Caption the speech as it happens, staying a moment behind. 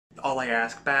All I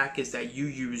ask back is that you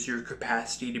use your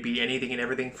capacity to be anything and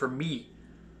everything for me.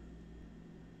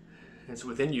 It's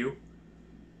within you.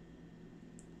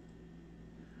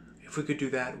 If we could do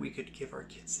that, we could give our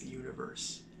kids the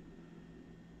universe.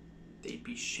 They'd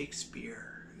be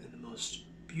Shakespeare and the most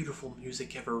beautiful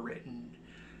music ever written,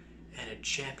 and a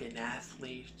champion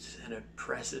athlete, and a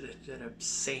president, and a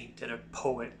saint, and a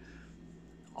poet,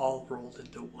 all rolled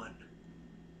into one.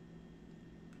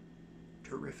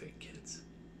 Terrific kids.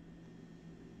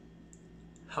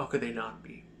 How could they not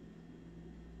be?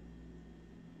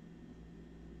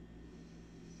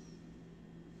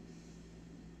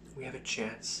 We have a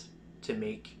chance to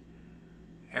make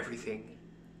everything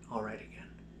all right again.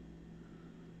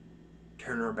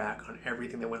 Turn our back on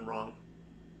everything that went wrong.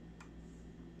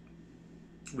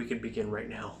 We can begin right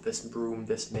now. This room,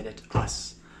 this minute,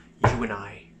 us, you and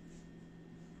I.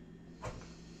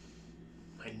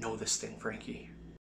 I know this thing, Frankie.